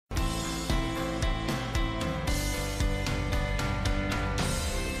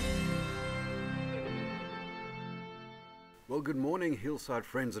Well, good morning, Hillside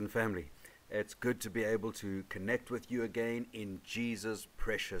friends and family. It's good to be able to connect with you again in Jesus'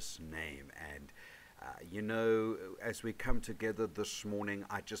 precious name. And, as we come together this morning,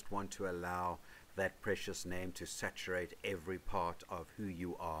 I just want to allow that precious name to saturate every part of who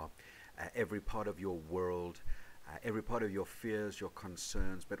you are, every part of your world, every part of your fears, your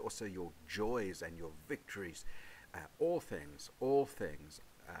concerns, but also your joys and your victories. All things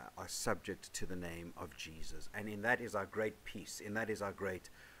are subject to the name of Jesus. And in that is our great peace, in that is our great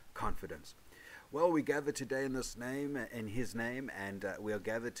confidence. Well, we gather today in this name, in his name, and we are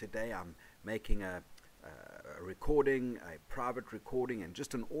gathered today. I'm making a recording, a private recording, and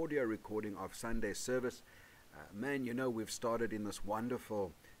just an audio recording of Sunday service. We've started in this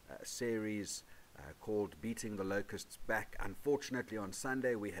wonderful series called Beating the Locusts Back. Unfortunately, on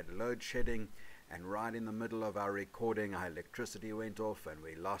Sunday we had load shedding, and right in the middle of our recording, our electricity went off and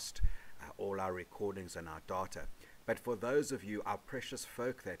we lost all our recordings and our data. But for those of you, our precious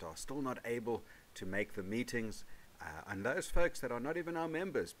folk that are still not able to make the meetings, and those folks that are not even our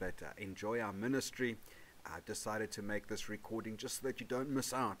members but enjoy our ministry, decided to make this recording just so that you don't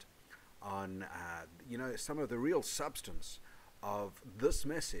miss out on some of the real substance of this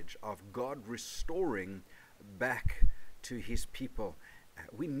message of God restoring back to his people.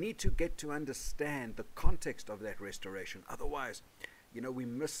 We need to get to understand the context of that restoration. Otherwise, we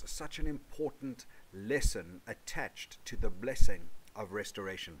miss such an important lesson attached to the blessing of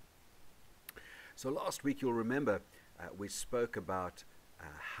restoration. So last week, you'll remember, we spoke about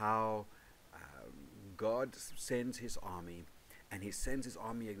how God sends his army, and he sends his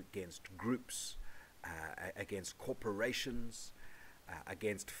army against groups, against corporations,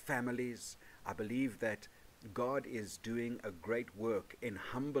 against families. I believe that God is doing a great work in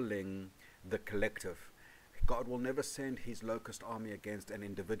humbling the collective. God will never send his locust army against an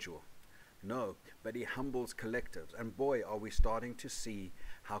individual. No, but he humbles collectives. And boy, are we starting to see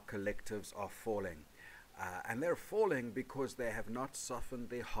how collectives are falling. And they're falling because they have not softened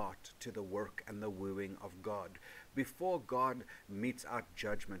their heart to the work and the wooing of God. Before God metes out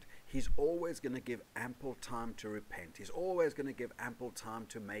judgment, he's always going to give ample time to repent. He's always going to give ample time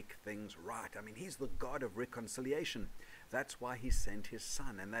to make things right. I mean, he's the God of reconciliation. That's why he sent his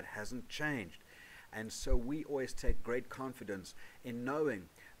son, and that hasn't changed. And so we always take great confidence in knowing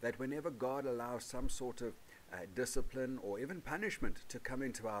that whenever God allows some sort of discipline or even punishment to come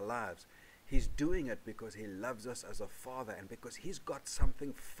into our lives, he's doing it because he loves us as a father, and because he's got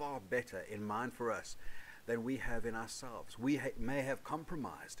something far better in mind for us than we have in ourselves. We may have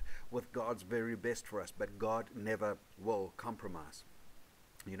compromised with God's very best for us, but God never will compromise.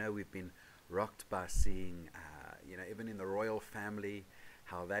 We've been rocked by seeing, even in the royal family,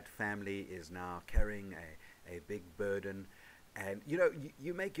 how that family is now carrying a big burden. And,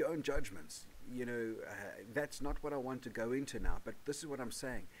 you make your own judgments. That's not what I want to go into now, but this is what I'm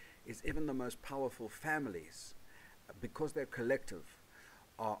saying, is even the most powerful families, because they're collective,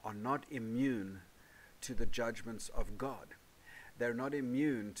 are not immune to the judgments of God. They're not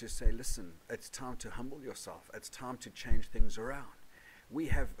immune to say, listen, it's time to humble yourself. It's time to change things around. We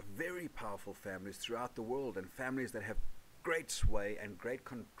have very powerful families throughout the world, and families that have great sway and great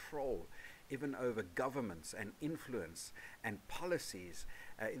control, even over governments and influence and policies.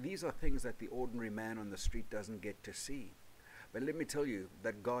 These are things that the ordinary man on the street doesn't get to see. But let me tell you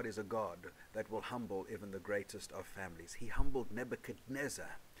that God is a God that will humble even the greatest of families. He humbled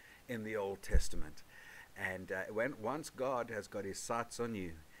Nebuchadnezzar in the Old Testament. And once God has got his sights on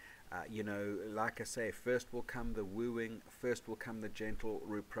you, like I say, first will come the wooing, first will come the gentle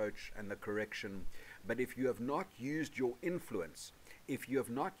reproach and the correction. But if you have not used your influence, if you have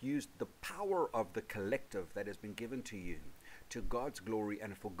not used the power of the collective that has been given to you to God's glory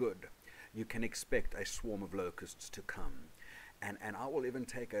and for good, you can expect a swarm of locusts to come. And I will even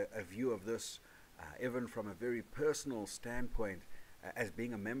take a view of this, even from a very personal standpoint, as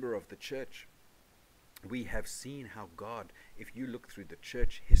being a member of the church. We have seen how God, if you look through the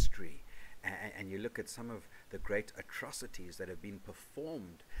church history and you look at some of the great atrocities that have been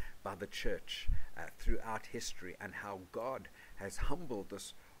performed by the church throughout history, and how God has humbled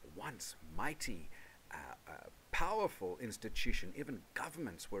this once mighty, powerful institution. Even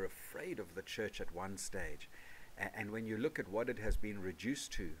governments were afraid of the church at one stage. And when you look at what it has been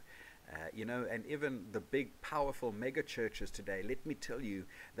reduced to, and even the big, powerful mega churches today, let me tell you,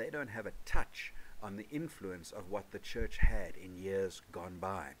 they don't have a touch on the influence of what the church had in years gone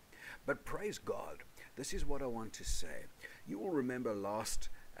by. But praise God, this is what I want to say. You will remember last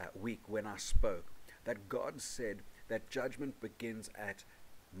week when I spoke that God said that judgment begins at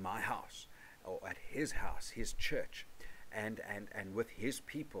my house, or at his house, his church, and with his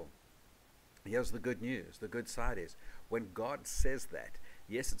people. Here's the good news. The good side is when God says that,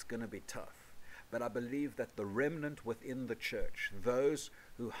 yes, it's going to be tough. But I believe that the remnant within the church, those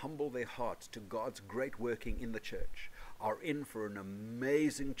who humble their hearts to God's great working in the church, are in for an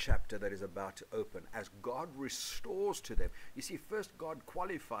amazing chapter that is about to open as God restores to them. You see, first God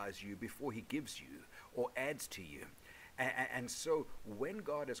qualifies you before he gives you or adds to you. And so when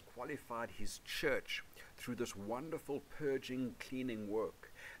God has qualified his church through this wonderful purging, cleaning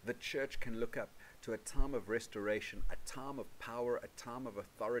work, the church can look up to a time of restoration, a time of power, a time of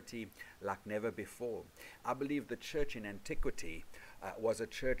authority like never before. I believe the church in antiquity was a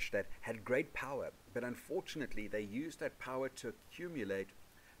church that had great power, but unfortunately they used that power to accumulate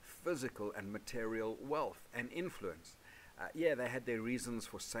physical and material wealth and influence. Yeah, they had their reasons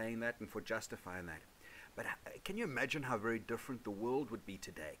for saying that and for justifying that. But can you imagine how very different the world would be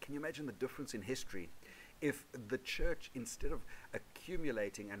today? Can you imagine the difference in history if the church, instead of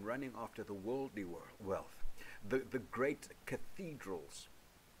accumulating and running after the worldly wealth, the great cathedrals,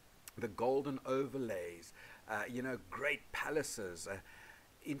 the golden overlays, great palaces,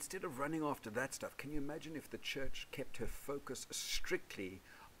 instead of running after that stuff, can you imagine if the church kept her focus strictly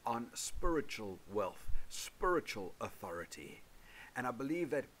on spiritual wealth, spiritual authority? And I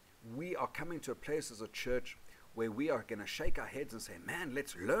believe that we are coming to a place as a church where we are going to shake our heads and say, man,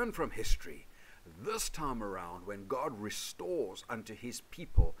 let's learn from history. This time around, when God restores unto his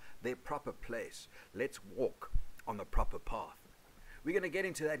people their proper place, let's walk on the proper path. We're going to get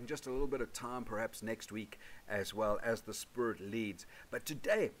into that in just a little bit of time, perhaps next week, as well as the Spirit leads. But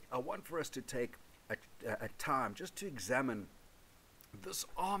today, I want for us to take a time just to examine this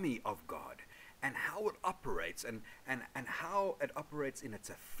army of God and how it operates and how it operates in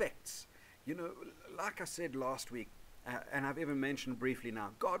its effects. You know, like I said last week, and I've even mentioned briefly now,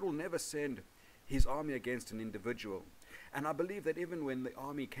 God will never send his army against an individual. And I believe that even when the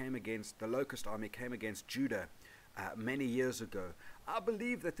Locust army came against Judah many years ago, I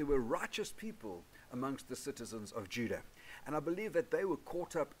believe that there were righteous people amongst the citizens of Judah. And I believe that they were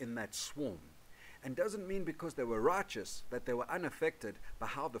caught up in that swarm. And doesn't mean because they were righteous that they were unaffected by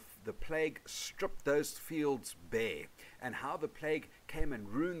how the plague stripped those fields bare and how the plague came and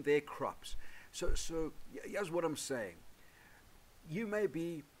ruined their crops. So here's what I'm saying. You may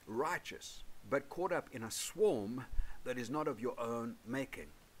be righteous, but caught up in a swarm that is not of your own making.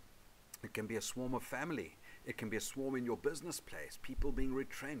 It can be a swarm of family. It can be a swarm in your business place, people being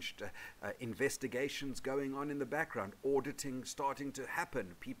retrenched, investigations going on in the background, auditing starting to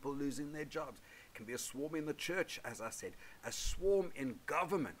happen, people losing their jobs. It can be a swarm in the church, as I said, a swarm in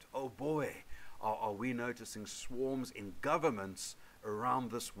government. Oh boy, are we noticing swarms in governments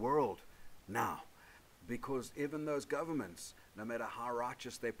around this world now? Because even those governments, no matter how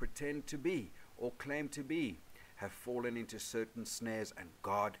righteous they pretend to be or claim to be, have fallen into certain snares, and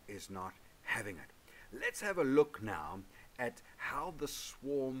God is not having it. Let's have a look now at how the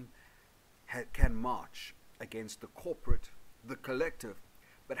swarm can march against the corporate, the collective,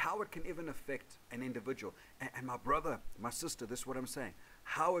 but how it can even affect an individual. And my brother, my sister, this is what I'm saying,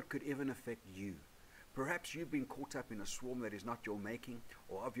 how it could even affect you. Perhaps you've been caught up in a swarm that is not your making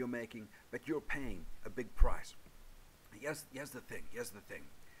or of your making, but you're paying a big price. Here's the thing.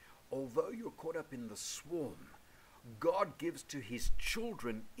 Although you're caught up in the swarm, God gives to his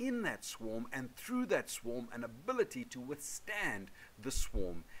children in that swarm and through that swarm an ability to withstand the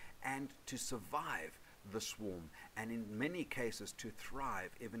swarm and to survive the swarm, and in many cases to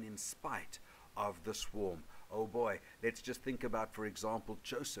thrive even in spite of the swarm. Oh boy, let's just think about, for example,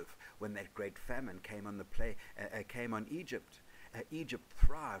 Joseph, when that great famine came on Egypt. Egypt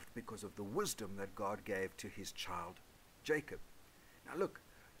thrived because of the wisdom that God gave to his child Jacob. Now look,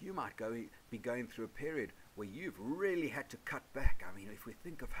 you might be going through a period where you've really had to cut back. I mean, if we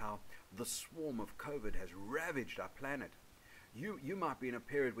think of how the swarm of COVID has ravaged our planet, you might be in a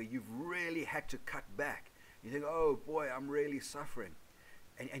period where you've really had to cut back. You think, oh boy, I'm really suffering.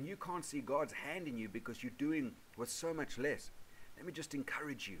 And you can't see God's hand in you because you're doing with so much less. Let me just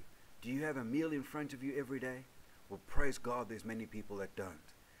encourage you. Do you have a meal in front of you every day? Well, praise God, there's many people that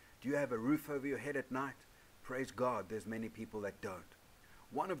don't. Do you have a roof over your head at night? Praise God, there's many people that don't.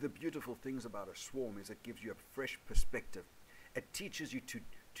 One of the beautiful things about a swarm is it gives you a fresh perspective. It teaches you to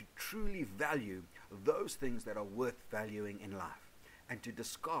truly value those things that are worth valuing in life and to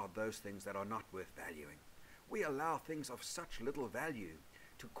discard those things that are not worth valuing. We allow things of such little value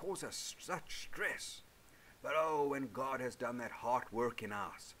to cause us such stress. But oh, when God has done that heart work in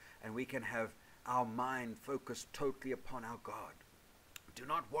us and we can have our mind focused totally upon our God. Do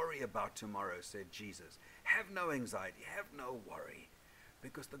not worry about tomorrow, said Jesus. Have no anxiety, have no worry.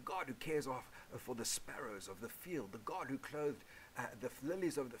 Because the God who cares for the sparrows of the field, the God who clothed the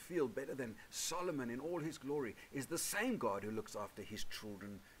lilies of the field better than Solomon in all his glory, is the same God who looks after his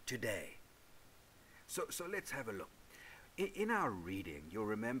children today. So let's have a look. In our reading, you'll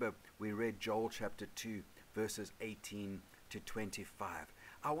remember we read Joel chapter 2, verses 18 to 25.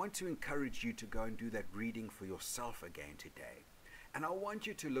 I want to encourage you to go and do that reading for yourself again today. And I want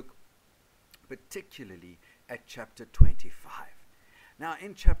you to look particularly at chapter 25. Now,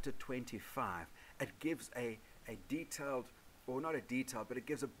 in chapter 25, it gives a detailed, or not a detailed, but it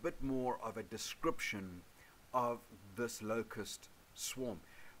gives a bit more of a description of this locust swarm.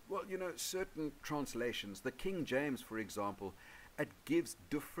 Well, you know, certain translations, the King James, for example, it gives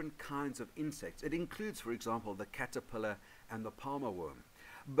different kinds of insects. It includes, for example, the caterpillar and the palmer worm.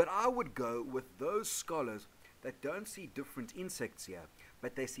 But I would go with those scholars that don't see different insects here,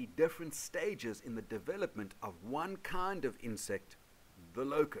 but they see different stages in the development of one kind of insect, the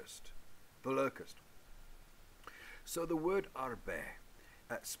locust. The locust. So the word arbe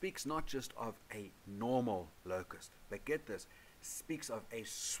speaks not just of a normal locust, but get this, speaks of a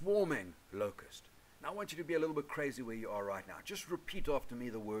swarming locust. Now I want you to be a little bit crazy where you are right now. Just repeat after me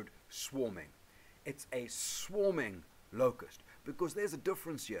the word swarming. It's a swarming locust, because there's a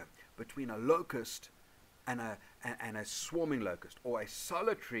difference here between a locust and a swarming locust, or a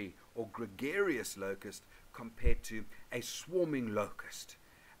solitary or gregarious locust compared to a swarming locust.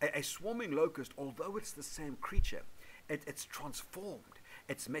 A swarming locust, although it's the same creature, it's transformed,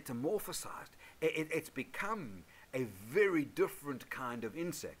 it's metamorphosized, it's become a very different kind of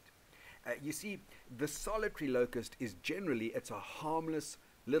insect. You see, the solitary locust is generally, it's a harmless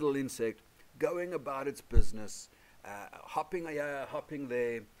little insect going about its business, hopping here, hopping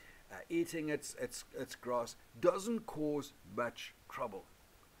there, eating its grass, doesn't cause much trouble.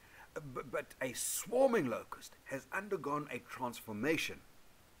 But a swarming locust has undergone a transformation.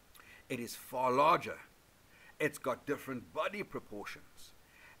 It is far larger. It's got different body proportions.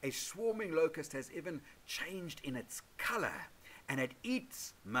 A swarming locust has even changed in its color, and it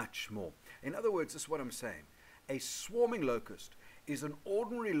eats much more. In other words, this is what I'm saying. A swarming locust is an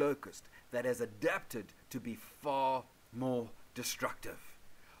ordinary locust that has adapted to be far more destructive.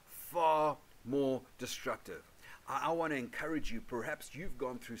 Far more destructive. I want to encourage you, perhaps you've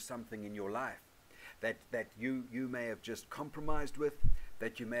gone through something in your life that you may have just compromised with,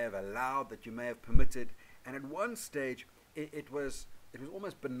 that you may have allowed, that you may have permitted, and at one stage it was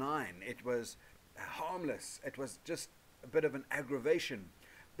almost benign, it was harmless, it was just a bit of an aggravation,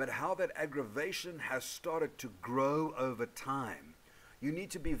 but how that aggravation has started to grow over time. You need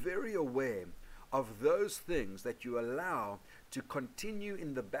to be very aware of those things that you allow to continue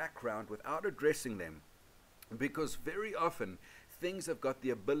in the background without addressing them, because very often things have got the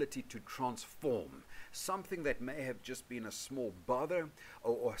ability to transform. Something that may have just been a small bother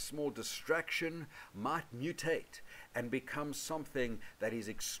or a small distraction might mutate and become something that is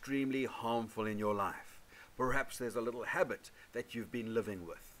extremely harmful in your life. Perhaps there's a little habit that you've been living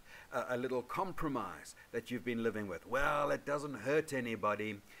with, a little compromise that you've been living with. Well, it doesn't hurt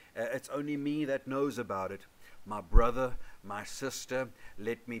anybody. It's only me that knows about it. My brother, my sister,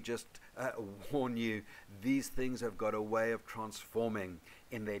 let me just warn you, these things have got a way of transforming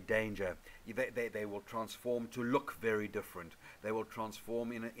in their danger. They will transform to look very different. They will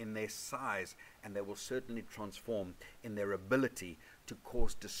transform in their size, and they will certainly transform in their ability to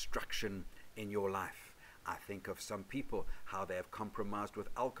cause destruction in your life. I think of some people, how they have compromised with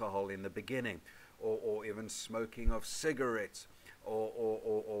alcohol in the beginning, or even smoking of cigarettes,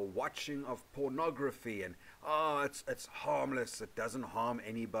 or watching of pornography, and it's harmless, it doesn't harm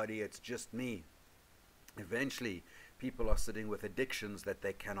anybody, it's just me. Eventually people are sitting with addictions that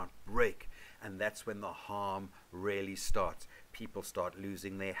they cannot break, and that's when the harm really starts. People start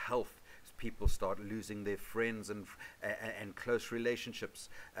losing their health, people start losing their friends and close relationships,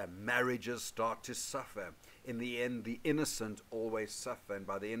 marriages start to suffer. In the end, the innocent always suffer, and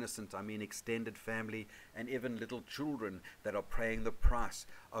by the innocent I mean extended family and even little children that are paying the price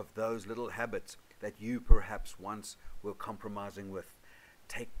of those little habits that you perhaps once were compromising with.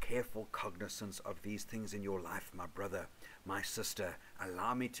 Take careful cognizance of these things in your life, my brother, my sister.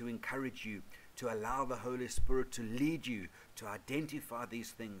 Allow me to encourage you to allow the Holy Spirit to lead you to identify these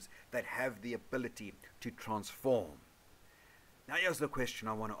things that have the ability to transform. Now here's the question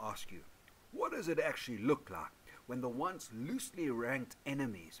I want to ask you. What does it actually look like when the once loosely ranked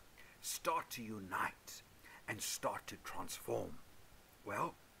enemies start to unite and start to transform?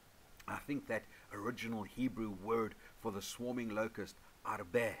 Well, I think that original Hebrew word for the swarming locust,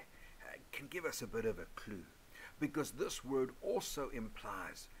 arbe, can give us a bit of a clue, because this word also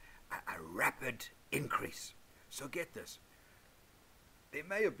implies a rapid increase. So get this. There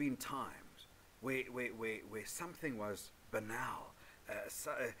may have been times where something was banal,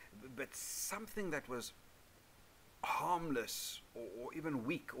 but something that was harmless or even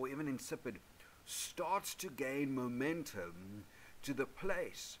weak or even insipid starts to gain momentum to the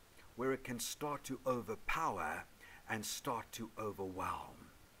place where it can start to overpower and start to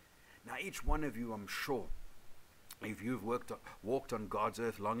overwhelm. Now, each one of you, I'm sure, if you've walked on God's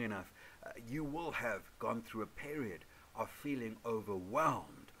earth long enough, you will have gone through a period of feeling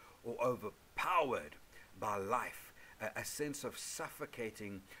overwhelmed or overpowered by life, a sense of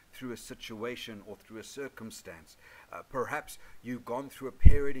suffocating through a situation or through a circumstance. Perhaps you've gone through a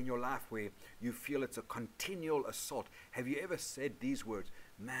period in your life where you feel it's a continual assault. Have you ever said these words?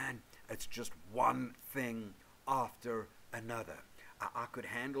 Man, it's just one thing after another. I could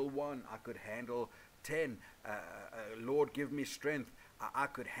handle one, I could handle 10. Lord, give me strength. I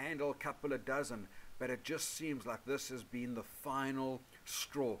could handle a couple of dozen, but it just seems like this has been the final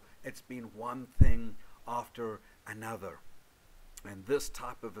straw. It's been one thing after another. And this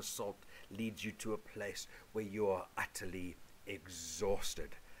type of assault leads you to a place where you are utterly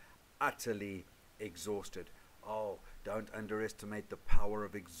exhausted. Utterly exhausted. Oh, don't underestimate the power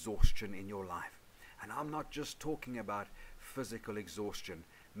of exhaustion in your life. And I'm not just talking about physical exhaustion.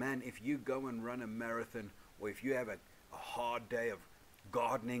 Man, if you go and run a marathon, or if you have a hard day of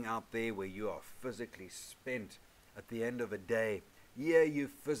gardening out there where you are physically spent at the end of a day, yeah, you're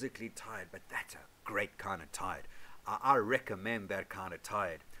physically tired, but that's a great kind of tired. I recommend that kind of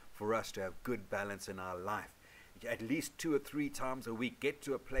tired for us to have good balance in our life. At least 2 or 3 times a week, get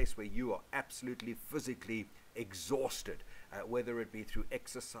to a place where you are absolutely physically exhausted, whether it be through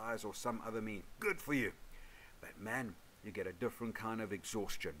exercise or some other means. Good for you. But man, you get a different kind of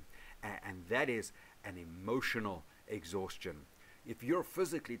exhaustion, and that is an emotional exhaustion. If you're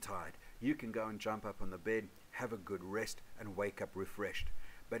physically tired, you can go and jump up on the bed, have a good rest, and wake up refreshed.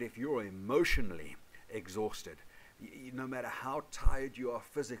 But if you're emotionally exhausted, no matter how tired you are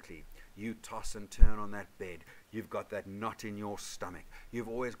physically, you toss and turn on that bed. You've got that knot in your stomach. You've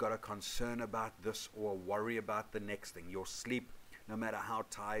always got a concern about this or a worry about the next thing. Your sleep, no matter how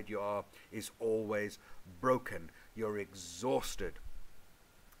tired you are, is always broken. You're exhausted.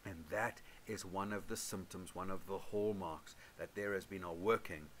 And that is one of the symptoms, one of the hallmarks that there has been a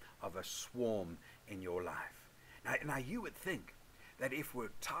working of a swarm in your life. Now you would think that if we're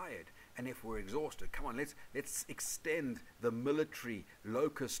tired and if we're exhausted, come on, let's extend the military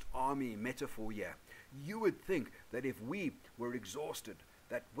Locust army metaphor here. You would think that if we were exhausted,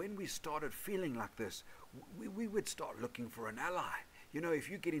 that when we started feeling like this, we would start looking for an ally. You know, if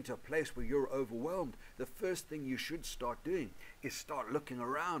you get into a place where you're overwhelmed, the first thing you should start doing is start looking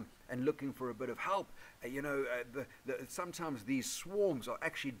around and looking for a bit of help. Sometimes these swarms are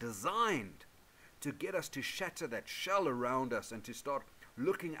actually designed to get us to shatter that shell around us and to start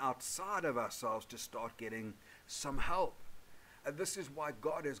looking outside of ourselves to start getting some help. And this is why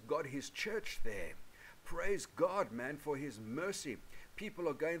God has got his church there. Praise God, man, for his mercy. People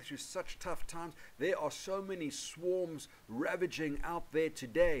are going through such tough times. There are so many swarms ravaging out there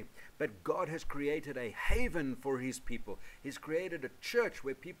today. But God has created a haven for his people. He's created a church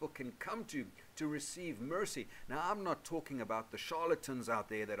where people can come to receive mercy. Now, I'm not talking about the charlatans out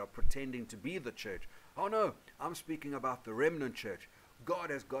there that are pretending to be the church. Oh no, I'm speaking about the remnant church. God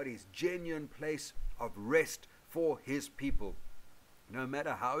has got his genuine place of rest for his people. No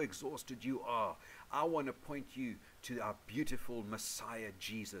matter how exhausted you are, I want to point you to our beautiful Messiah,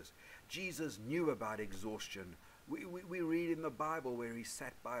 Jesus. Jesus knew about exhaustion. We read in the Bible where he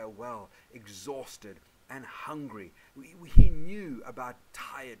sat by a well, exhausted and hungry. He knew about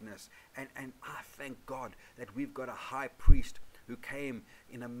tiredness. And I thank God that we've got a high priest who came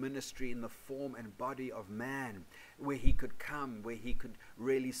in a ministry in the form and body of man, where he could come, where he could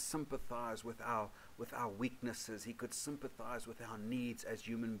really sympathize with our weaknesses. He could sympathize with our needs as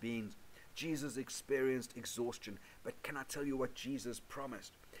human beings. Jesus experienced exhaustion, but can I tell you what Jesus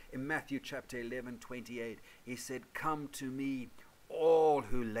promised? In Matthew chapter 11:28, he said, "Come to me, all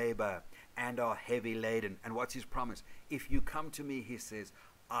who labor and are heavy laden." And what's his promise? If you come to me, he says,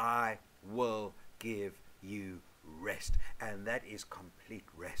 I will give you rest. And that is complete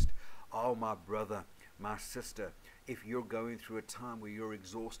rest. Oh, my brother, my sister, if you're going through a time where you're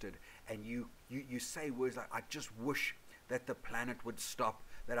exhausted and you say words like, I just wish that the planet would stop,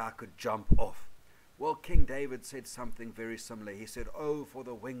 that I could jump off. Well, King David said something very similar. He said, oh, for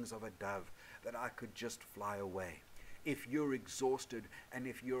the wings of a dove, that I could just fly away. If you're exhausted and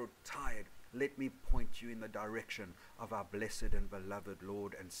if you're tired, let me point you in the direction of our blessed and beloved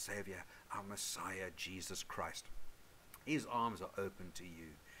Lord and Savior, our Messiah, Jesus Christ. His arms are open to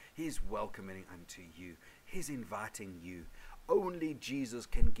you. He's welcoming unto you. He's inviting you. only Jesus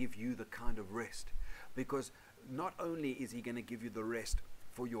can give you the kind of rest, because not only is he going to give you the rest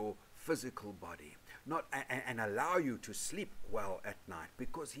for your physical body, and allow you to sleep well at night,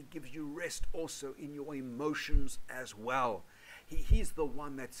 because he gives you rest also in your emotions as well. He's the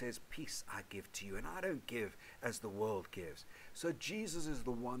one that says, peace I give to you, and I don't give as the world gives. So Jesus is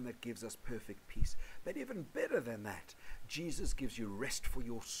the one that gives us perfect peace. But even better than that, Jesus gives you rest for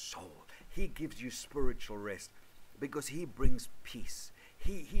your soul. He gives you spiritual rest, because he brings peace.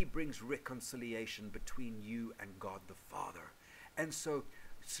 He brings reconciliation between you and God the Father. And so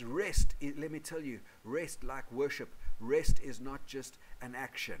rest, let me tell you, rest, like worship, rest is not just an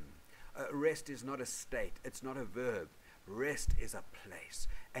action. Rest is not a state. It's not a verb. Rest is a place.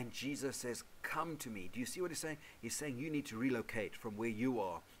 And Jesus says, come to me. Do you see what he's saying? He's saying you need to relocate from where you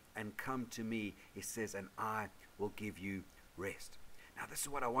are and come to me. He says, and I will give you rest. Now, this is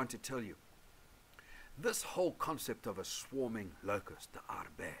what I want to tell you. This whole concept of a swarming locust, the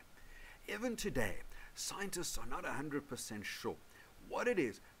arbe, even today, scientists are not 100% sure what it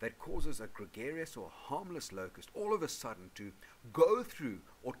is that causes a gregarious or harmless locust all of a sudden to go through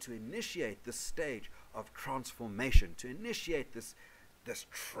or to initiate this stage of transformation, to initiate this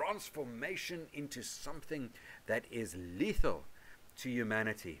transformation into something that is lethal to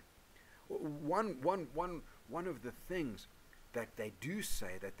humanity. One of the things that they do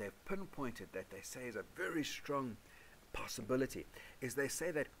say, that they've pinpointed, that they say is a very strong possibility, is they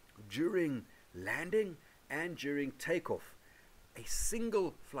say that during landing and during takeoff, a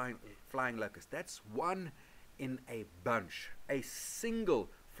single flying locust, that's one in a bunch, a single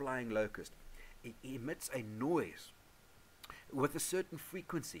flying locust, it emits a noise with a certain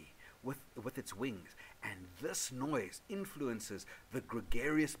frequency with its wings, and this noise influences the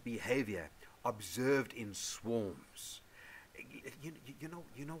gregarious behavior observed in swarms.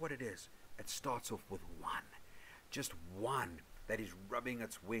 You know what it is? It starts off with one, just one that is rubbing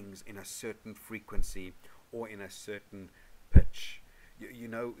its wings in a certain frequency or in a certain pitch.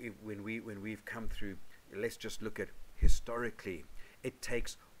 When we've come through, let's just look at historically, it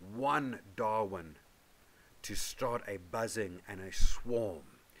takes one Darwin to start a buzzing and a swarm.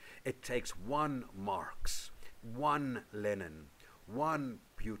 It takes one Marx, one Lenin, one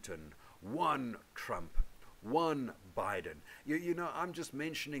Putin, one Trump, one Biden. I'm just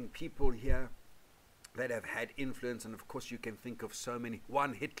mentioning people here that have had influence, and of course you can think of so many,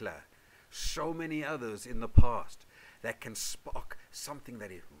 one Hitler, so many others in the past that can spark something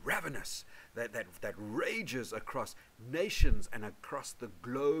that is ravenous, that rages across nations and across the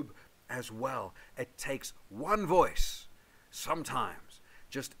globe as well. It takes one voice, sometimes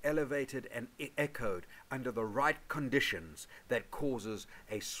just elevated and echoed under the right conditions, that causes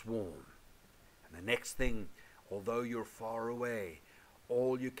a swarm. And the next thing, although you're far away,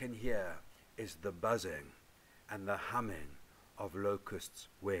 all you can hear is the buzzing and the humming of locusts'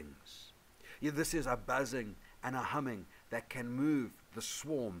 wings. This is a buzzing and a humming that can move the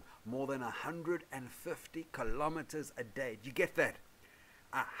swarm more than 150 kilometers a day. Do you get that?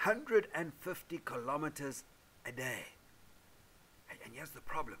 150 kilometers a day. And here's the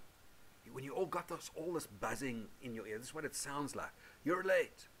problem. When you all got all this buzzing in your ear, this is what it sounds like. You're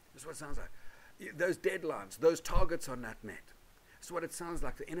late. This is what it sounds like. Those deadlines, those targets are not met. This is what it sounds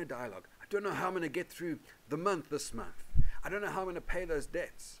like, the inner dialogue. I don't know how I'm going to get through the month this month. I don't know how I'm going to pay those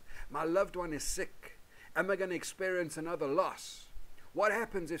debts. My loved one is sick. Am I going to experience another loss? What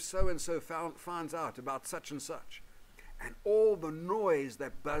happens if so-and-so finds out about such and such? And all the noise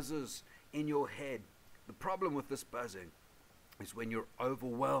that buzzes in your head. The problem with this buzzing is when you're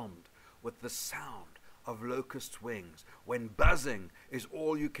overwhelmed with the sound of locusts' wings. When buzzing is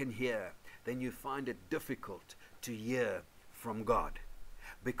all you can hear, then you find it difficult to hear from God,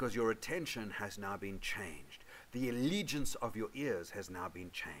 because your attention has now been changed. The allegiance of your ears has now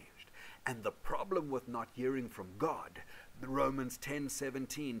been changed. And the problem with not hearing from God, Romans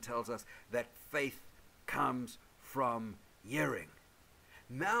 10:17 tells us that faith comes from hearing.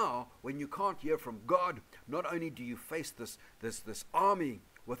 Now, when you can't hear from God, not only do you face this army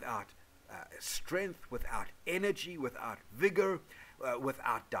without strength, without energy, without vigor,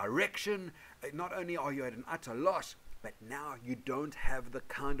 without direction, not only are you at an utter loss, but now you don't have the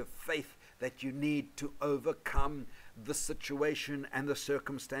kind of faith that you need to overcome the situation and the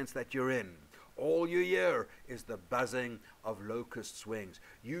circumstance that you're in. All you hear is the buzzing of locusts' wings.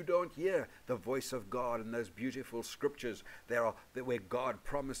 You don't hear the voice of God in those beautiful scriptures where God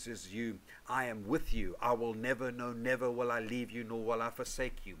promises you, I am with you. I will never, no, never will I leave you, nor will I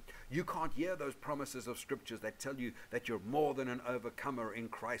forsake you. You can't hear those promises of scriptures that tell you that you're more than an overcomer in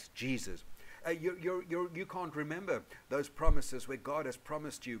Christ Jesus. You can't remember those promises where God has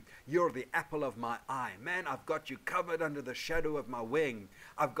promised you, you're the apple of my eye. Man, I've got you covered under the shadow of my wing.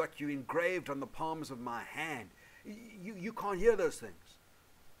 I've got you engraved on the palms of my hand. You can't hear those things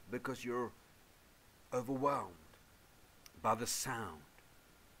because you're overwhelmed by the sound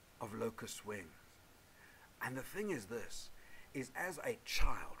of locust wings. And the thing is this, is as a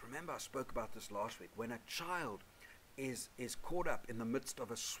child, remember I spoke about this last week, when a child is caught up in the midst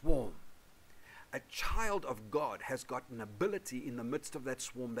of a swarm, a child of God has got an ability in the midst of that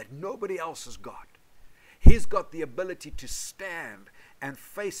swarm that nobody else has got. He's got the ability to stand and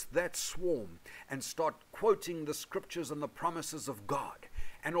face that swarm and start quoting the scriptures and the promises of God.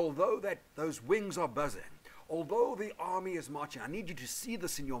 And although those wings are buzzing, although the army is marching, I need you to see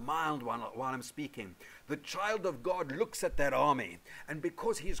this in your mind while I'm speaking. The child of God looks at that army, and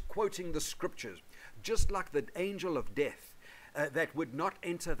because he's quoting the scriptures, just like the angel of death that would not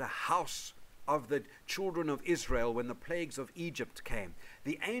enter the house of the children of Israel when the plagues of Egypt came,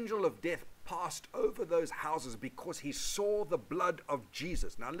 the angel of death passed over those houses because he saw the blood of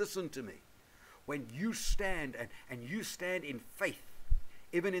Jesus. Now listen to me. When you stand and you stand in faith,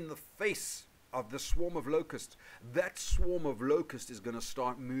 even in the face of the swarm of locusts, that swarm of locusts is going to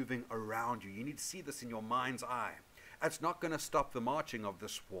start moving around you. You need to see this in your mind's eye. That's not going to stop the marching of the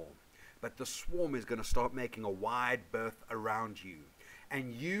swarm, but the swarm is going to start making a wide berth around you.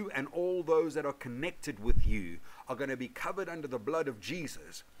 And you and all those that are connected with you are going to be covered under the blood of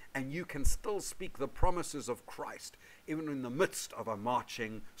Jesus, and you can still speak the promises of Christ, even in the midst of a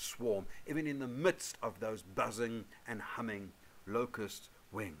marching swarm, even in the midst of those buzzing and humming locust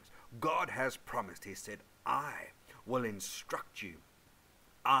wings. God has promised. He said, I will instruct you.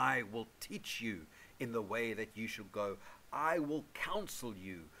 I will teach you in the way that you should go. I will counsel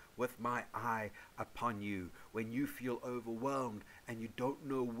you with my eye upon you. When you feel overwhelmed and you don't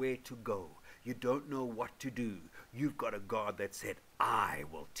know where to go, you don't know what to do, you've got a God that said, I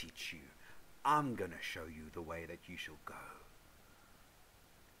will teach you. I'm going to show you the way that you shall go.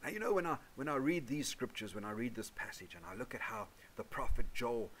 Now, you know, when I read these scriptures, when I read this passage, and I look at how the prophet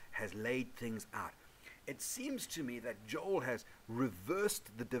Joel has laid things out, it seems to me that Joel has reversed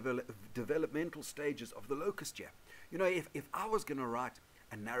the developmental stages of the locust here. You know, if I was going to write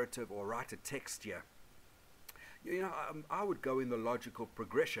a narrative or write a text here, you know, I would go in the logical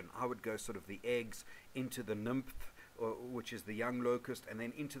progression. I would go sort of the eggs into the nymph, which is the young locust, and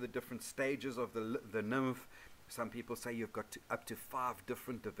then into the different stages of the nymph. Some people say you've got up to 5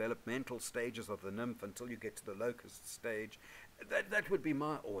 different developmental stages of the nymph until you get to the locust stage. That would be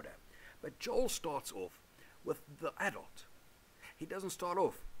my order. But Joel starts off with the adult. He doesn't start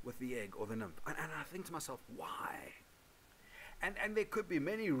off with the egg or the nymph. And I think to myself, why? And there could be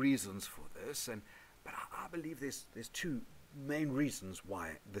many reasons for this, but I believe there's 2 main reasons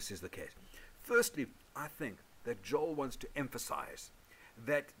why this is the case. Firstly, I think that Joel wants to emphasize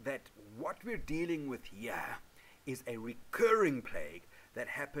that what we're dealing with here is a recurring plague that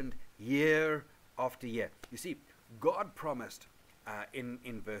happened year after year. You see, God promised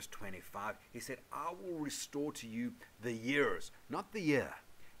in verse 25, he said, I will restore to you the years, not the year.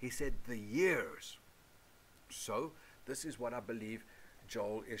 He said the years. So this is what I believe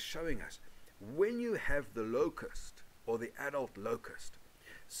Joel is showing us. When you have the locust or the adult locust,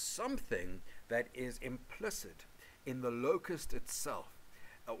 something that is implicit in the locust itself,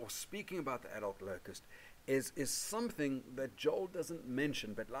 or speaking about the adult locust, is something that Joel doesn't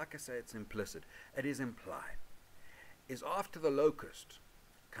mention, but like I say, it's implicit. It is implied. Is after the locust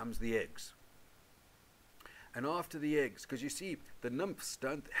comes the eggs. And after the eggs, because you see, the nymphs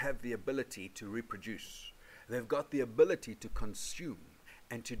don't have the ability to reproduce. They've got the ability to consume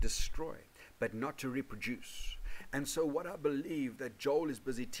and to destroy, but not to reproduce. And so what I believe that Joel is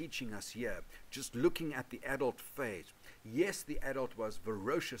busy teaching us here, just looking at the adult phase, yes, the adult was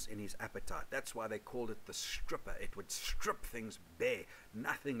ferocious in his appetite. That's why they called it the stripper. It would strip things bare,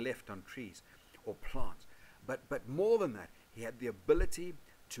 nothing left on trees or plants. But more than that, he had the ability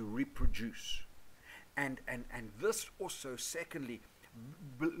to reproduce. And this also, secondly,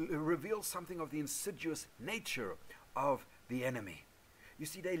 reveals something of the insidious nature of the enemy. You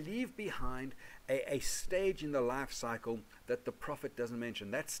see, they leave behind a stage in the life cycle that the prophet doesn't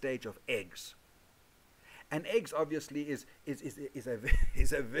mention, that stage of eggs. And eggs obviously is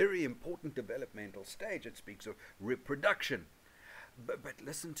a very important developmental stage. It speaks of reproduction. But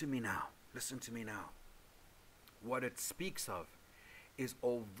listen to me now. Listen to me now. What it speaks of is,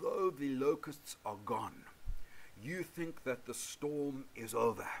 although the locusts are gone, you think that the storm is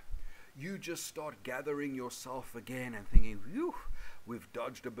over. You just start gathering yourself again and thinking, whew, we've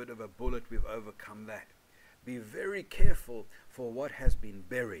dodged a bit of a bullet, we've overcome that. Be very careful for what has been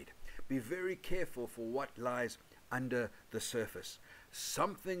buried. Be very careful for what lies under the surface.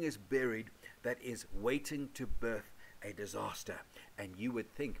 Something is buried that is waiting to birth a disaster. And you would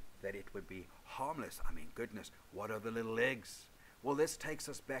think that it would be harmless. I mean, goodness, what are the little eggs? Well, this takes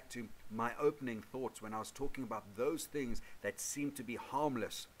us back to my opening thoughts when I was talking about those things that seem to be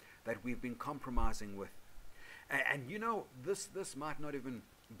harmless, that we've been compromising with. And you know, this might not even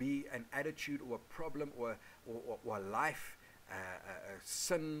be an attitude or a problem or a life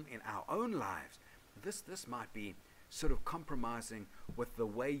sin in our own lives. This might be sort of compromising with the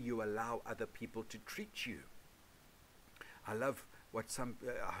way you allow other people to treat you. I love what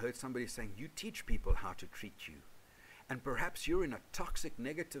I heard somebody saying, you teach people how to treat you. And perhaps you're in a toxic,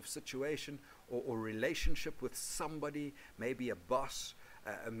 negative situation or relationship with somebody, maybe a boss,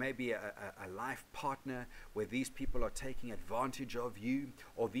 maybe a life partner, where these people are taking advantage of you,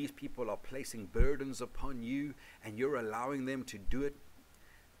 or these people are placing burdens upon you, and you're allowing them to do it.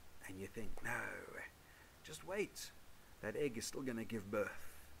 And you think, no, just wait. That egg is still going to give birth.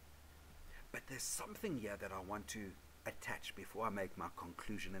 But there's something here that I want to attach before I make my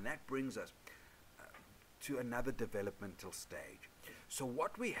conclusion, and that brings us to another developmental stage. So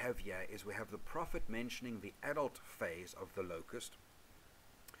what we have here is we have the prophet mentioning the adult phase of the locust,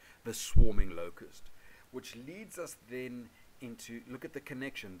 the swarming locust, which leads us then into, look at the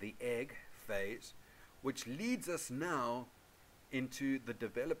connection, the egg phase, which leads us now into the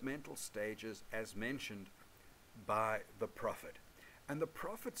developmental stages as mentioned by the prophet. And the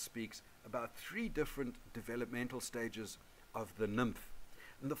prophet speaks about 3 different developmental stages of the nymph.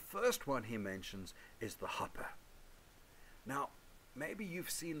 And the first one he mentions is the hopper. Now, maybe you've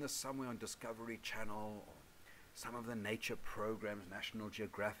seen this somewhere on Discovery Channel or some of the nature programs, National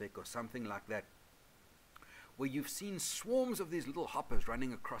Geographic or something like that, where you've seen swarms of these little hoppers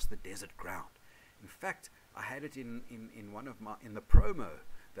running across the desert ground. In fact, I had it in the promo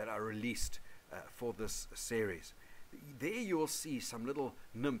that I released for this series. There you will see some little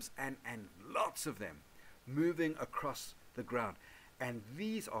nymphs and lots of them moving across the ground. And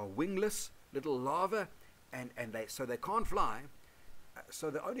these are wingless little larvae, and so they can't fly.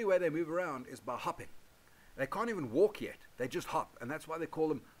 So the only way they move around is by hopping. They can't even walk yet. They just hop, and that's why they call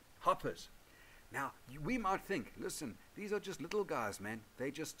them hoppers. Now, we might think, listen, these are just little guys, man.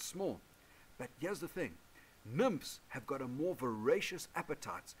 They're just small. But here's the thing. Nymphs have got a more voracious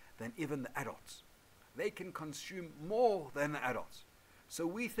appetite than even the adults. They can consume more than the adults. So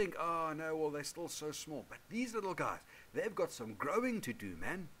we think, oh no, well, they're still so small. But these little guys, they've got some growing to do,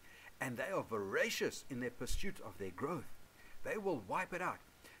 man. And they are voracious in their pursuit of their growth. They will wipe it out.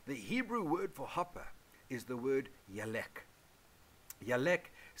 The Hebrew word for hopper is the word yalek. Yalek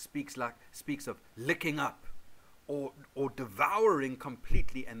speaks of licking up or devouring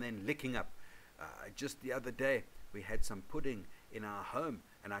completely and then licking up. Just the other day, we had some pudding in our home,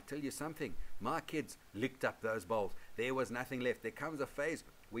 and I tell you something, my kids licked up those bowls. There was nothing left. There comes a phase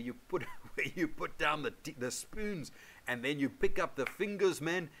where you put down the spoons, and then you pick up the fingers,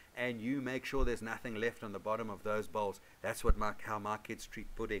 man, and you make sure there's nothing left on the bottom of those bowls. That's how my kids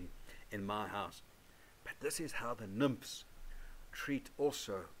treat pudding in my house. But this is how the nymphs treat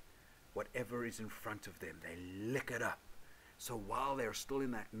also whatever is in front of them. They lick it up. So while they're still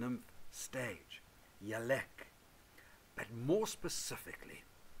in that nymph stage, yalek. But more specifically,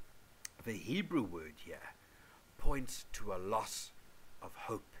 the Hebrew word here points to a loss of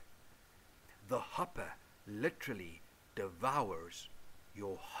hope. The hopper literally devours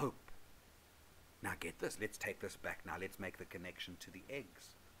your hope. Now get this, let's take this back now. Let's make the connection to the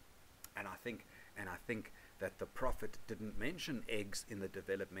eggs. And I think that the prophet didn't mention eggs in the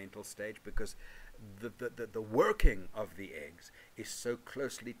developmental stage because the working of the eggs is so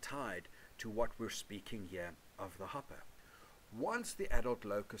closely tied to what we're speaking here of the hopper. Once the adult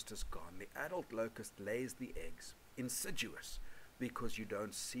locust is gone, the adult locust lays the eggs, insidious, because you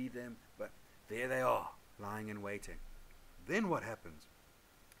don't see them, but there they are, lying and waiting. Then what happens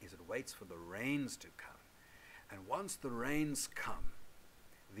is it waits for the rains to come. And once the rains come,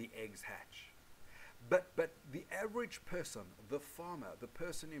 the eggs hatch. But the average person, the farmer, the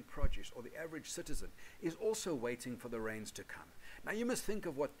person in produce, or the average citizen is also waiting for the rains to come. Now you must think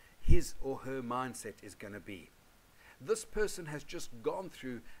of what his or her mindset is going to be. This person has just gone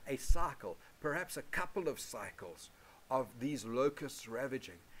through a cycle, perhaps a couple of cycles of these locusts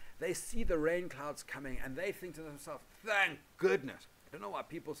ravaging. They see the rain clouds coming and they think to themselves, thank goodness. I don't know why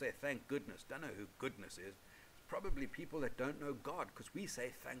people say thank goodness. Don't know who goodness is. It's probably people that don't know God, because we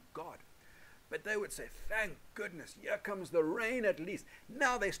say thank God. But they would say, thank goodness, here comes the rain at least.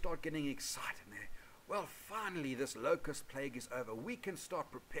 Now they start getting excited. well, finally this locust plague is over. We can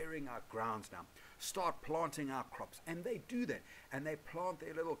start preparing our grounds now. Start planting our crops. And they do that. And they plant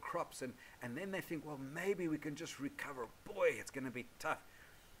their little crops. And then they think, well, maybe we can just recover. Boy, it's going to be tough.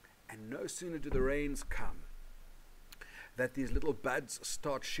 And no sooner do the rains come that these little buds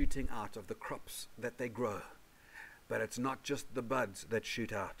start shooting out of the crops that they grow. But it's not just the buds that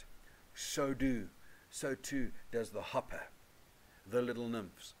shoot out. So too does the hopper, the little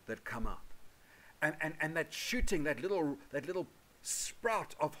nymphs that come out. And that shooting, that little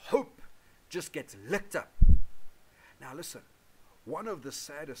sprout of hope just gets licked up. Now listen, one of the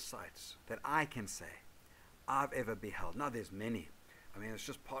saddest sights that I can say I've ever beheld. Now there's many. I mean, it's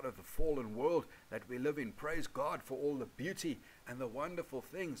just part of the fallen world that we live in. Praise God for all the beauty and the wonderful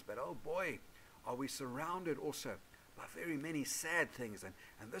things. But oh boy, are we surrounded also by very many sad things.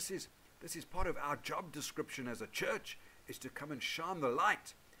 And this is part of our job description as a church, is to come and shine the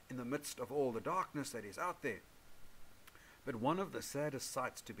light in the midst of all the darkness that is out there. But one of the saddest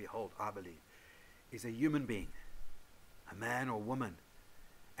sights to behold, I believe, is a human being, a man or woman,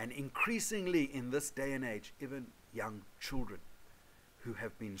 and increasingly in this day and age, even young children who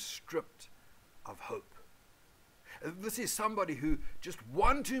have been stripped of hope. This is somebody who just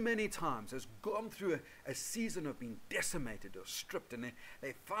one too many times has gone through a season of being decimated or stripped, and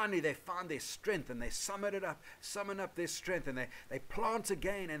they finally find their strength, and they summon up their strength, and they plant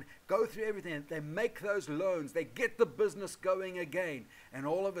again and go through everything, and they make those loans, they get the business going again, and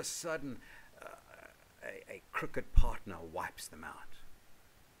all of a sudden a crooked partner wipes them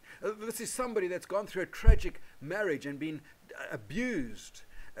out. This is somebody that's gone through a tragic marriage and been abused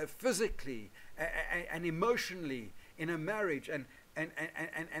physically and emotionally in a marriage, and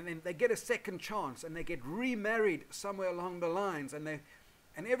then they get a second chance and they get remarried somewhere along the lines, and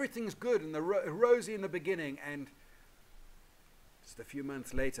everything's good and rosy in the beginning, and just a few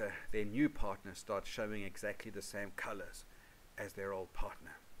months later their new partner starts showing exactly the same colors as their old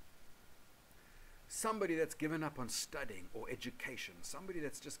partner. Somebody that's given up on studying or education, somebody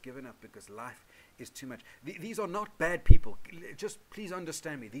that's just given up because life is too much. These are not bad people. Just please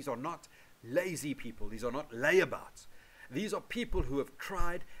understand me. These are not lazy people. These are not layabouts. These are people who have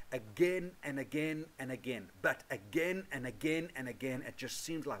tried again and again and again. But again and again and again, it just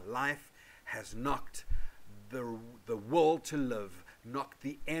seems like life has knocked the will to live, knocked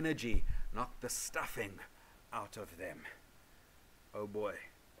the energy, knocked the stuffing out of them. Oh boy.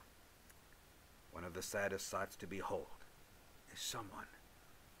 One of the saddest sights to behold is someone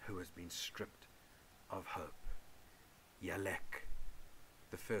who has been stripped of hope. Yalek,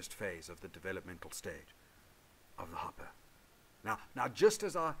 the first phase of the developmental stage of the hopper. Now, just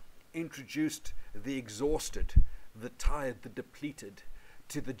as I introduced the exhausted, the tired, the depleted,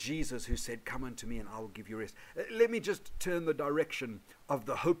 to the Jesus who said, "Come unto me and I will give you rest," let me just turn the direction of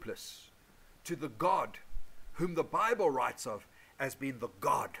the hopeless to the God whom the Bible writes of as being the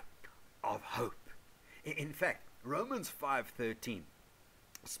God of hope. In fact, Romans 5:13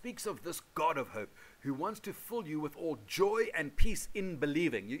 speaks of this God of hope who wants to fill you with all joy and peace in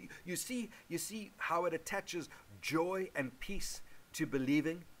believing. You see how it attaches joy and peace to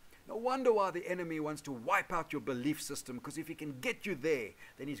believing? No wonder why the enemy wants to wipe out your belief system, because if he can get you there,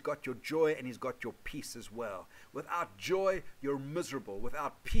 then he's got your joy and he's got your peace as well. Without joy, you're miserable.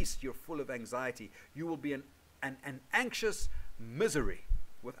 Without peace, you're full of anxiety. You will be an anxious misery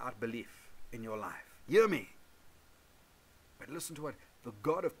without belief in your life. Hear me. But listen to what the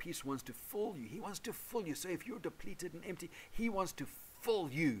God of peace wants to fill you. He wants to fill you. So if you're depleted and empty, he wants to fill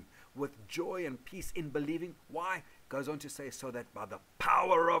you with joy and peace in believing. Why? Goes on to say, so that by the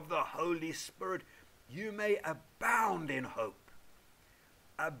power of the Holy Spirit, you may abound in hope.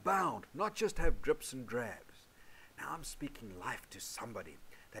 Abound, not just have drips and drabs. Now I'm speaking life to somebody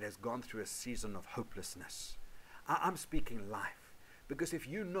that has gone through a season of hopelessness. I'm speaking life. Because if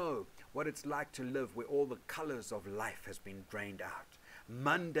you know what it's like to live where all the colors of life has been drained out,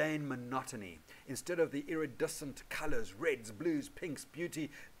 mundane monotony, instead of the iridescent colors, reds, blues, pinks,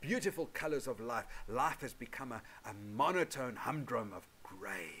 beautiful colors of life, life has become a monotone humdrum of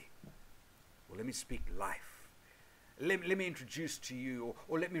gray. Well, let me speak life. Let me introduce to you,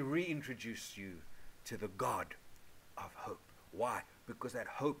 or let me reintroduce you to the God of hope. Why? Because that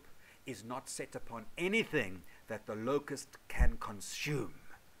hope is not set upon anything that the locust can consume.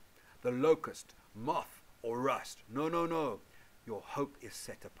 The locust, moth, or rust. No. Your hope is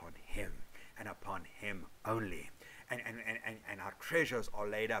set upon him, and upon him only. And our treasures are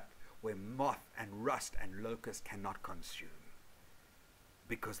laid up where moth and rust and locust cannot consume,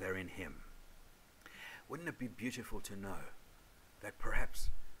 because they're in him. Wouldn't it be beautiful to know that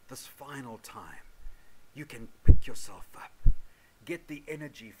perhaps this final time you can pick yourself up, get the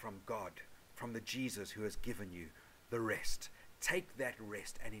energy from God, from the Jesus who has given you the rest. Take that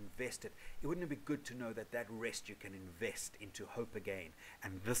rest and invest it. Wouldn't it be good to know that that rest you can invest into hope again,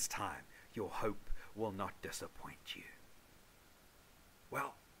 and this time your hope will not disappoint you?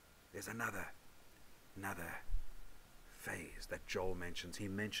 Well, there's another phase that Joel mentions. He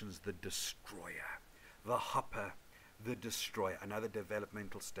mentions the destroyer, the hopper, the destroyer, another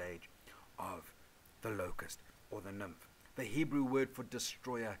developmental stage of the locust or the nymph. The Hebrew word for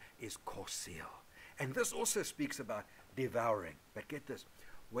destroyer is korsil. And this also speaks about devouring. But get this,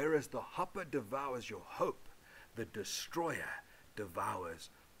 whereas the hopper devours your hope, the destroyer devours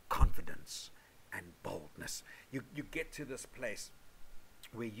confidence and boldness. You get to this place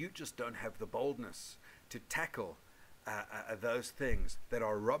where you just don't have the boldness to tackle those things that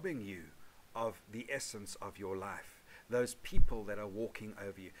are robbing you of the essence of your life, those people that are walking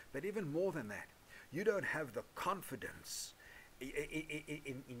over you. But even more than that, you don't have the confidence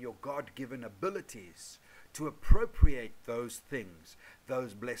in your God-given abilities to appropriate those things,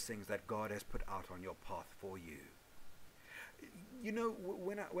 those blessings that God has put out on your path for you. You know,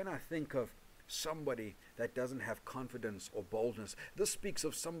 when I think of somebody that doesn't have confidence or boldness, this speaks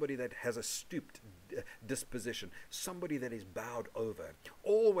of somebody that has a stooped disposition, somebody that is bowed over,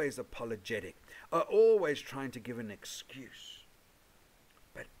 always apologetic, always trying to give an excuse.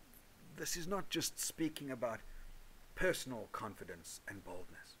 But this is not just speaking about personal confidence and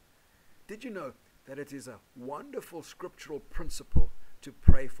boldness. Did you know that it is a wonderful scriptural principle to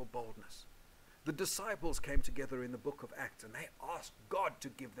pray for boldness? The disciples came together in the book of Acts and they asked God to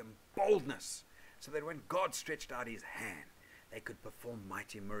give them boldness so that when God stretched out his hand, they could perform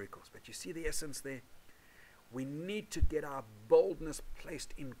mighty miracles. But you see the essence there? We need to get our boldness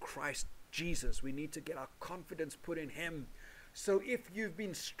placed in Christ Jesus. We need to get our confidence put in him. So if you've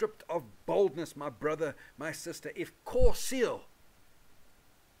been stripped of boldness, my brother, my sister, if korsil,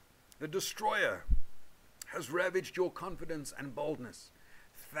 the destroyer, has ravaged your confidence and boldness,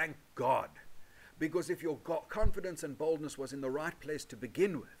 thank God. Because if your confidence and boldness was in the right place to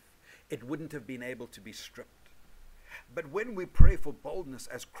begin with, it wouldn't have been able to be stripped. But when we pray for boldness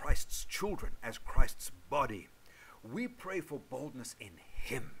as Christ's children, as Christ's body, we pray for boldness in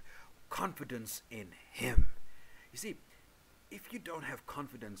him, confidence in him. You see, if you don't have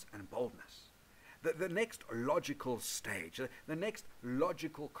confidence and boldness, the next logical stage, the next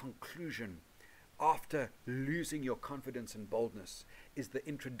logical conclusion after losing your confidence and boldness is the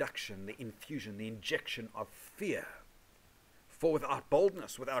introduction, the infusion, the injection of fear. For without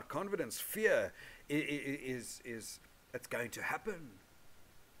boldness, without confidence, fear is it's going to happen.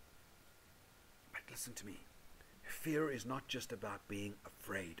 But listen to me. Fear is not just about being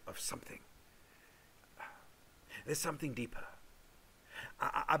afraid of something. There's something deeper.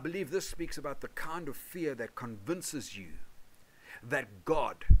 I believe this speaks about the kind of fear that convinces you that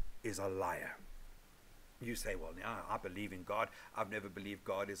God is a liar. You say, well, now I believe in God. I've never believed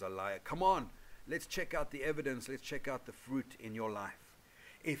God is a liar. Come on, let's check out the evidence. Let's check out the fruit in your life.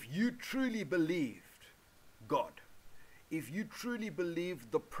 If you truly believed God, if you truly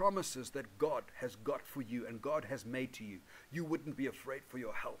believed the promises that God has got for you and God has made to you, you wouldn't be afraid for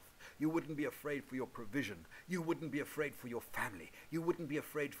your health. You wouldn't be afraid for your provision. You wouldn't be afraid for your family. You wouldn't be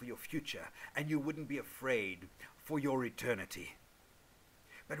afraid for your future. And you wouldn't be afraid for your eternity.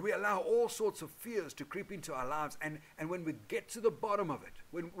 But we allow all sorts of fears to creep into our lives, and when we get to the bottom of it,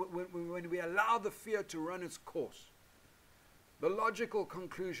 when we allow the fear to run its course, the logical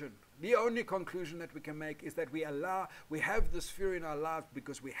conclusion, the only conclusion that we can make is that we have this fear in our lives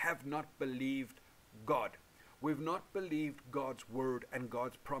because we have not believed God. We've not believed God's word and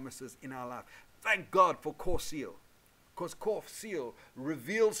God's promises in our life. Thank God for korsil, because korsil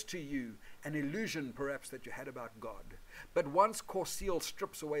reveals to you an illusion perhaps that you had about God. But once korsil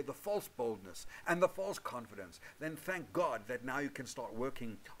strips away the false boldness and the false confidence, then thank God that now you can start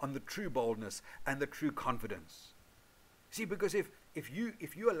working on the true boldness and the true confidence. See, because if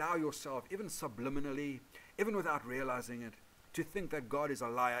you allow yourself, even subliminally, even without realizing it, to think that God is a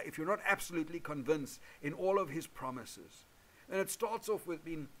liar, if you're not absolutely convinced in all of his promises, then it starts off with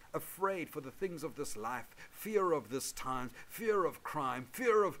being afraid for the things of this life, fear of this time, fear of crime,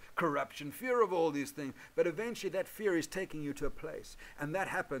 fear of corruption, fear of all these things. But eventually that fear is taking you to a place. And that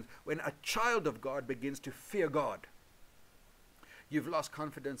happens when a child of God begins to fear God. You've lost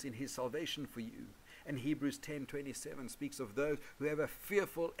confidence in his salvation for you. And Hebrews 10:27 speaks of those who have a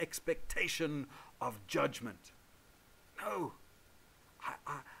fearful expectation of judgment. No,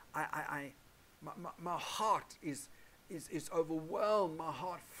 my heart is overwhelmed. My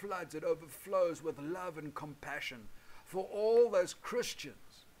heart floods. It overflows with love and compassion for all those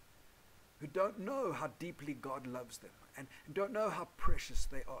Christians who don't know how deeply God loves them and don't know how precious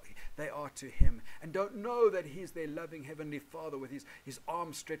they are to him, and don't know that he's their loving heavenly Father with his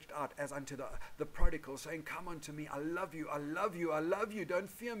arms stretched out as unto the prodigal, saying, come unto me, I love you, I love you, I love you, don't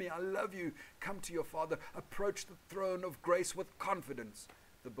fear me, I love you, come to your Father, approach the throne of grace with confidence,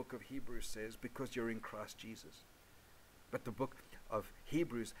 the book of Hebrews says, because you're in Christ Jesus. But the book of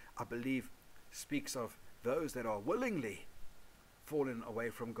Hebrews, I believe, speaks of those that are willingly fallen away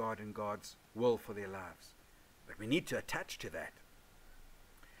from God and God's will for their lives. But we need to attach to that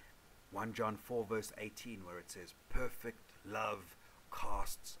 1 John 4 verse 18, where it says, perfect love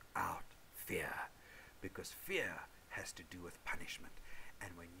casts out fear, because fear has to do with punishment.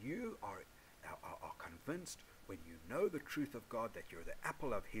 And when you are convinced, when you know the truth of God, that you're the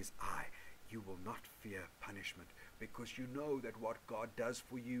apple of his eye, you will not fear punishment, because you know that what God does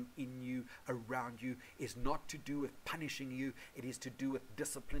for you, in you, around you, is not to do with punishing you. It is to do with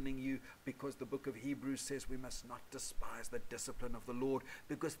disciplining you, because the book of Hebrews says we must not despise the discipline of the Lord,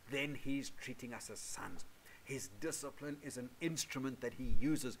 because then he's treating us as sons. His discipline is an instrument that he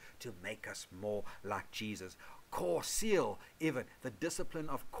uses to make us more like Jesus. Core seal, even the discipline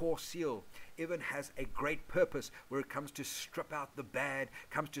of core seal, even has a great purpose where it comes to strip out the bad,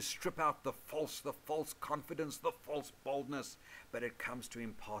 comes to strip out the false confidence, the false boldness, but it comes to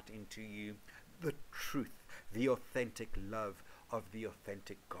impart into you the truth, the authentic love of the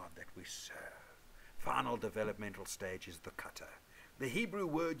authentic God that we serve. Final developmental stage is the cutter. The Hebrew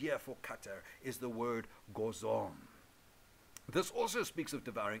word here for cutter is the word gozom. This also speaks of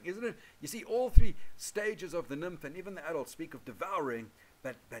devouring, isn't it? You see, all three stages of the nymph and even the adult speak of devouring,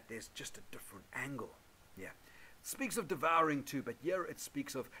 but there's just a different angle. Yeah, it speaks of devouring too, but here it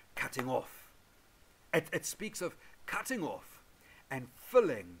speaks of cutting off. It speaks of cutting off and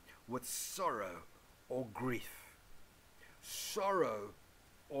filling with sorrow or grief. Sorrow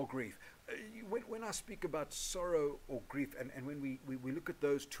or grief. When I speak about sorrow or grief, and when we look at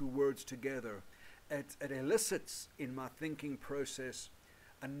those two words together, it elicits in my thinking process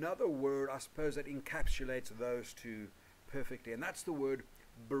another word, I suppose, that encapsulates those two perfectly, and that's the word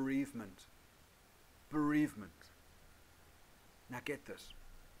bereavement. Bereavement. Now get this.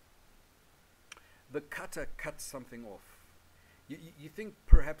 The cutter cuts something off. You think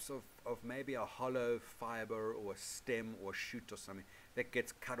perhaps of maybe a hollow fiber or a stem or a shoot or something that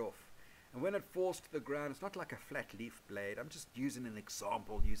gets cut off. And when it falls to the ground, it's not like a flat leaf blade. I'm just using an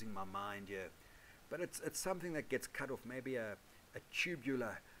example, using my mind here. But it's something that gets cut off, maybe a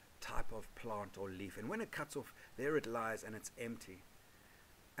tubular type of plant or leaf. And when it cuts off, there it lies and it's empty.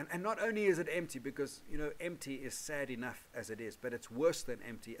 And not only is it empty, because, you know, empty is sad enough as it is, but it's worse than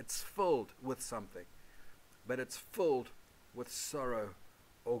empty. It's filled with something. But it's filled with sorrow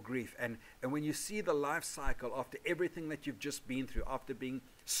or grief. And when you see the life cycle after everything that you've just been through, after being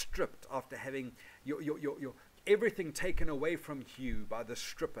stripped, after having your everything taken away from you by the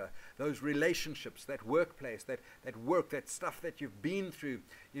stripper, those relationships, that workplace, that work, that stuff that you've been through,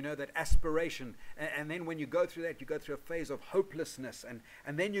 you know, that aspiration, and then when you go through that, you go through a phase of hopelessness,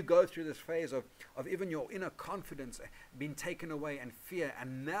 and then you go through this phase of even your inner confidence being taken away, and fear,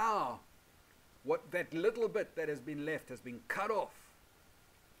 and now what that little bit that has been left has been cut off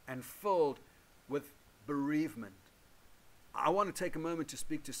and filled with bereavement. I want to take a moment to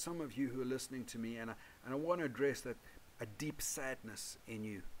speak to some of you who are listening to me, and I want to address that a deep sadness in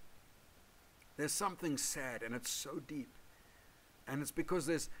you. There's something sad, and it's so deep. And it's because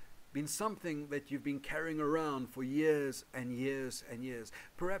there's been something that you've been carrying around for years and years and years.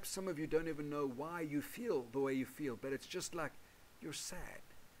 Perhaps some of you don't even know why you feel the way you feel, but it's just like you're sad,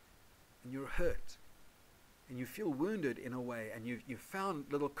 and you're hurt, and you feel wounded in a way, and you've found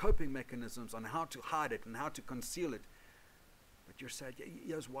little coping mechanisms on how to hide it and how to conceal it. But you're sad.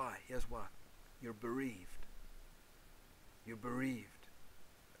 Here's why. You're bereaved. You're bereaved.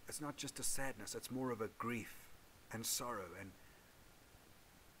 It's not just a sadness. It's more of a grief and sorrow. And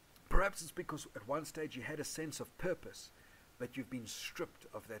perhaps it's because at one stage you had a sense of purpose, but you've been stripped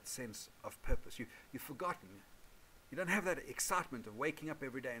of that sense of purpose. You've forgotten. You don't have that excitement of waking up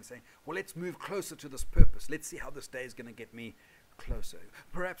every day and saying, well, let's move closer to this purpose. Let's see how this day is going to get me closer.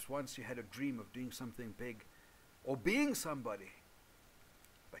 Perhaps once you had a dream of doing something big or being somebody,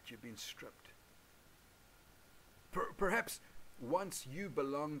 but you've been stripped. Perhaps once you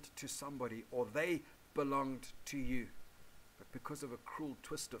belonged to somebody, or they belonged to you, but because of a cruel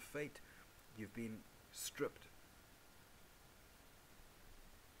twist of fate, you've been stripped.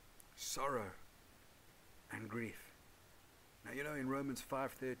 Sorrow and grief. Now, you know, in Romans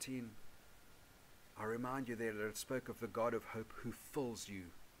 5:13, I remind you there that it spoke of the God of hope who fills you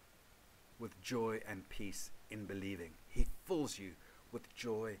with joy and peace in believing. He fills you with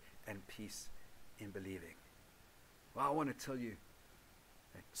joy and peace in believing. Well, I want to tell you,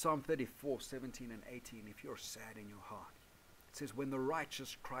 Psalm 34, 17 and 18, if you're sad in your heart, it says, when the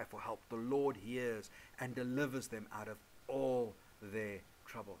righteous cry for help, the Lord hears and delivers them out of all their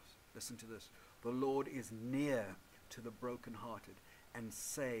troubles. Listen to this. The Lord is near to the brokenhearted and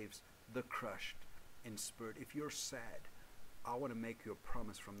saves the crushed in spirit. If you're sad, I want to make you a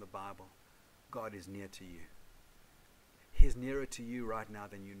promise from the Bible. God is near to you. He's nearer to you right now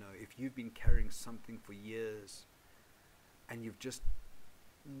than you know. If you've been carrying something for years and you've just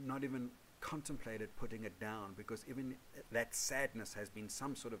not even contemplated putting it down, because even that sadness has been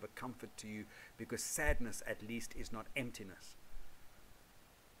some sort of a comfort to you, because sadness at least is not emptiness.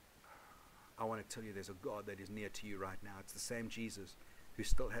 I want to tell you there's a God that is near to you right now. It's the same Jesus who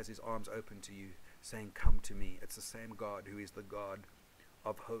still has his arms open to you saying, come to me. It's the same God who is the God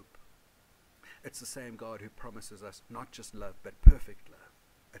of hope. It's the same God who promises us not just love, but perfect love.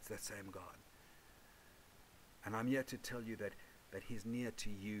 It's that same God. And I'm here to tell you that he's near to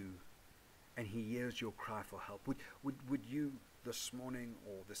you and he hears your cry for help. Would you this morning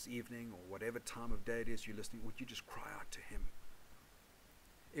or this evening or whatever time of day it is you're listening, would you just cry out to him?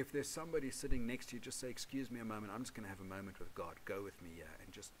 If there's somebody sitting next to you, just say, excuse me a moment, I'm just going to have a moment with God. Go with me here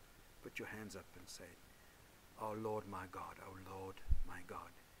and just put your hands up and say, oh Lord my God, oh Lord my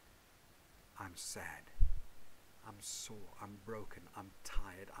God, I'm sad, I'm sore, I'm broken, I'm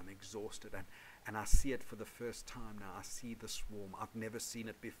tired, I'm exhausted, and I see it for the first time now. I see the swarm. I've never seen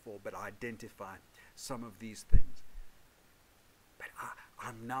it before, but I identify some of these things. But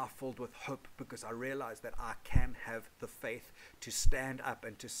I'm now filled with hope because I realize that I can have the faith to stand up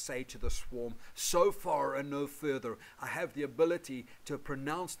and to say to the swarm, so far and no further. I have the ability to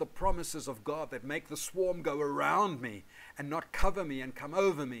pronounce the promises of God that make the swarm go around me and not cover me and come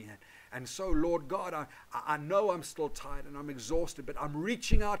over me. And so, Lord God, I know I'm still tired and I'm exhausted, but I'm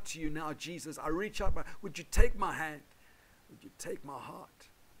reaching out to you now, Jesus. I reach out. Would you take my hand? Would you take my heart?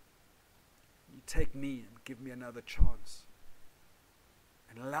 Would you take me and give me another chance?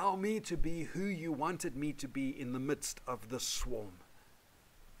 And allow me to be who you wanted me to be in the midst of the swarm.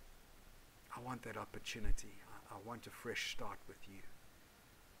 I want that opportunity. I want a fresh start with you.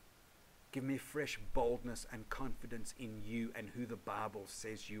 Give me fresh boldness and confidence in you and who the Bible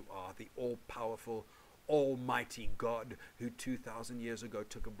says you are, the all-powerful, almighty God who 2,000 years ago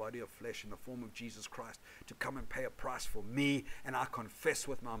took a body of flesh in the form of Jesus Christ to come and pay a price for me. And I confess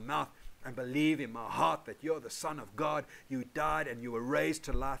with my mouth and believe in my heart that you're the Son of God. You died and you were raised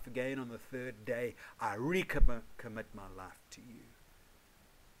to life again on the third day. I recommit my life to you.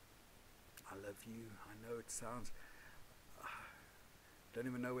 I love you. I know it sounds... don't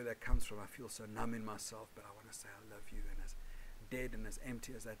even know where that comes from. I feel so numb in myself, but I want to say I love you. And as dead and as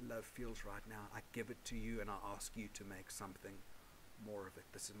empty as that love feels right now, I give it to you and I ask you to make something more of it.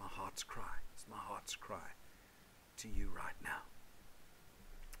 This is my heart's cry. It's my heart's cry to you right now.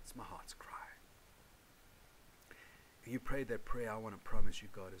 It's my heart's cry. If you prayed that prayer, I want to promise you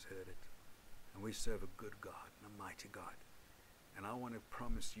God has heard it. And we serve a good God and a mighty God. And I want to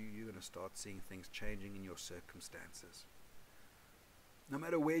promise you, you're going to start seeing things changing in your circumstances. No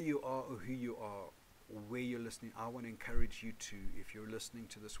matter where you are or who you are or where you're listening, I want to encourage you to, if you're listening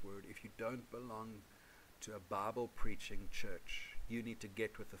to this word, if you don't belong to a Bible preaching church, you need to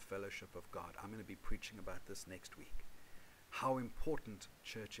get with the fellowship of God. I'm going to be preaching about this next week. How important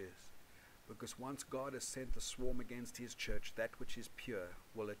church is. Because once God has sent the swarm against his church, that which is pure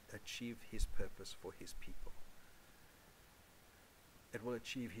will achieve his purpose for his people. It will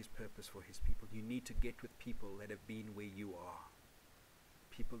achieve his purpose for his people. You need to get with people that have been where you are.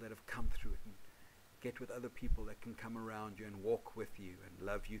 People that have come through it, and get with other people that can come around you and walk with you and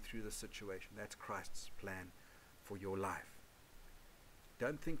love you through the situation. That's Christ's plan for your life.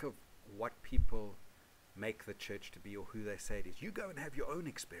 Don't think of what people make the church to be or who they say it is. You go and have your own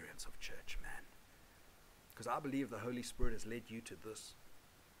experience of church, man. Because I believe the Holy Spirit has led you to this.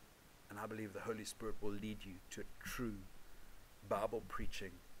 And I believe the Holy Spirit will lead you to a true Bible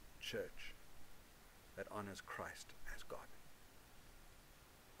preaching church that honors Christ as God.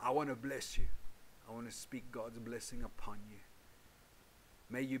 I want to bless you. I want to speak God's blessing upon you.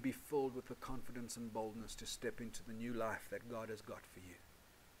 May you be filled with the confidence and boldness to step into the new life that God has got for you.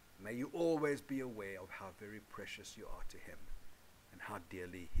 May you always be aware of how very precious you are to him and how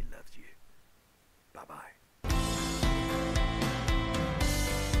dearly he loves you. Bye-bye.